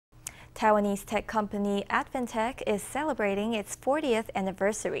Taiwanese tech company Advantech is celebrating its 40th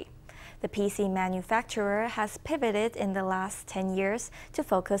anniversary. The PC manufacturer has pivoted in the last 10 years to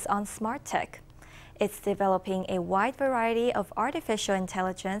focus on smart tech. It's developing a wide variety of artificial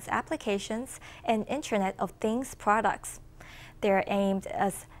intelligence applications and Internet of Things products. They're aimed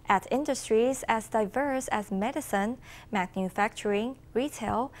at industries as diverse as medicine, manufacturing,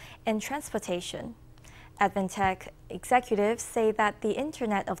 retail, and transportation. Advantech executives say that the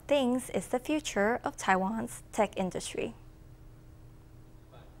Internet of Things is the future of Taiwan's tech industry.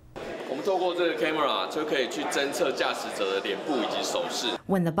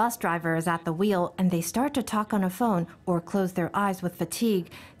 When the bus driver is at the wheel and they start to talk on a phone or close their eyes with fatigue,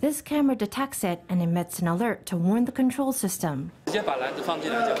 this camera detects it and emits an alert to warn the control system.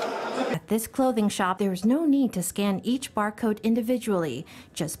 At this clothing shop, there is no need to scan each barcode individually.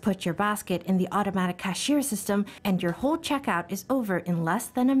 Just put your basket in the automatic cashier system and your whole checkout is over in less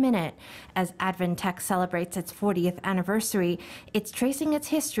than a minute. As Advantech celebrates its 40th anniversary, it's tracing its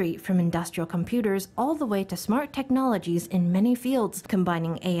history from industrial computers all the way to smart technologies in many fields,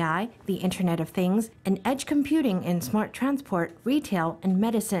 combining AI, the Internet of Things, and edge computing in smart transport, retail, and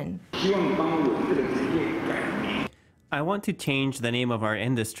medicine. I want to change the name of our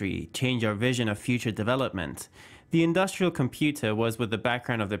industry, change our vision of future development. The industrial computer was with the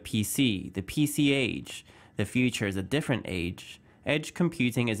background of the PC age. The future is a different age. Edge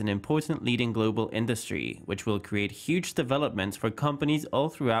computing is an important leading global industry, which will create huge developments for companies all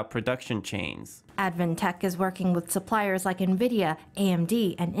throughout production chains. Advantech is working with suppliers like NVIDIA,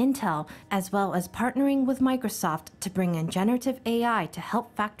 AMD, and Intel, as well as partnering with Microsoft to bring in generative AI to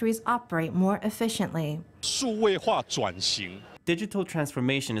help factories operate more efficiently. Digital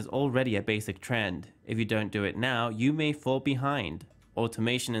transformation is already a basic trend. If you don't do it now, you may fall behind.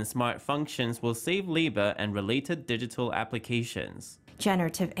 Automation and smart functions will save labor and related digital applications.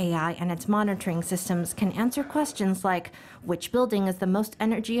 Generative AI and its monitoring systems can answer questions like which building is the most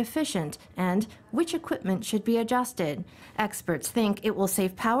energy efficient and which equipment should be adjusted. Experts think it will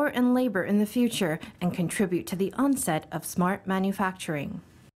save power and labor in the future and contribute to the onset of smart manufacturing.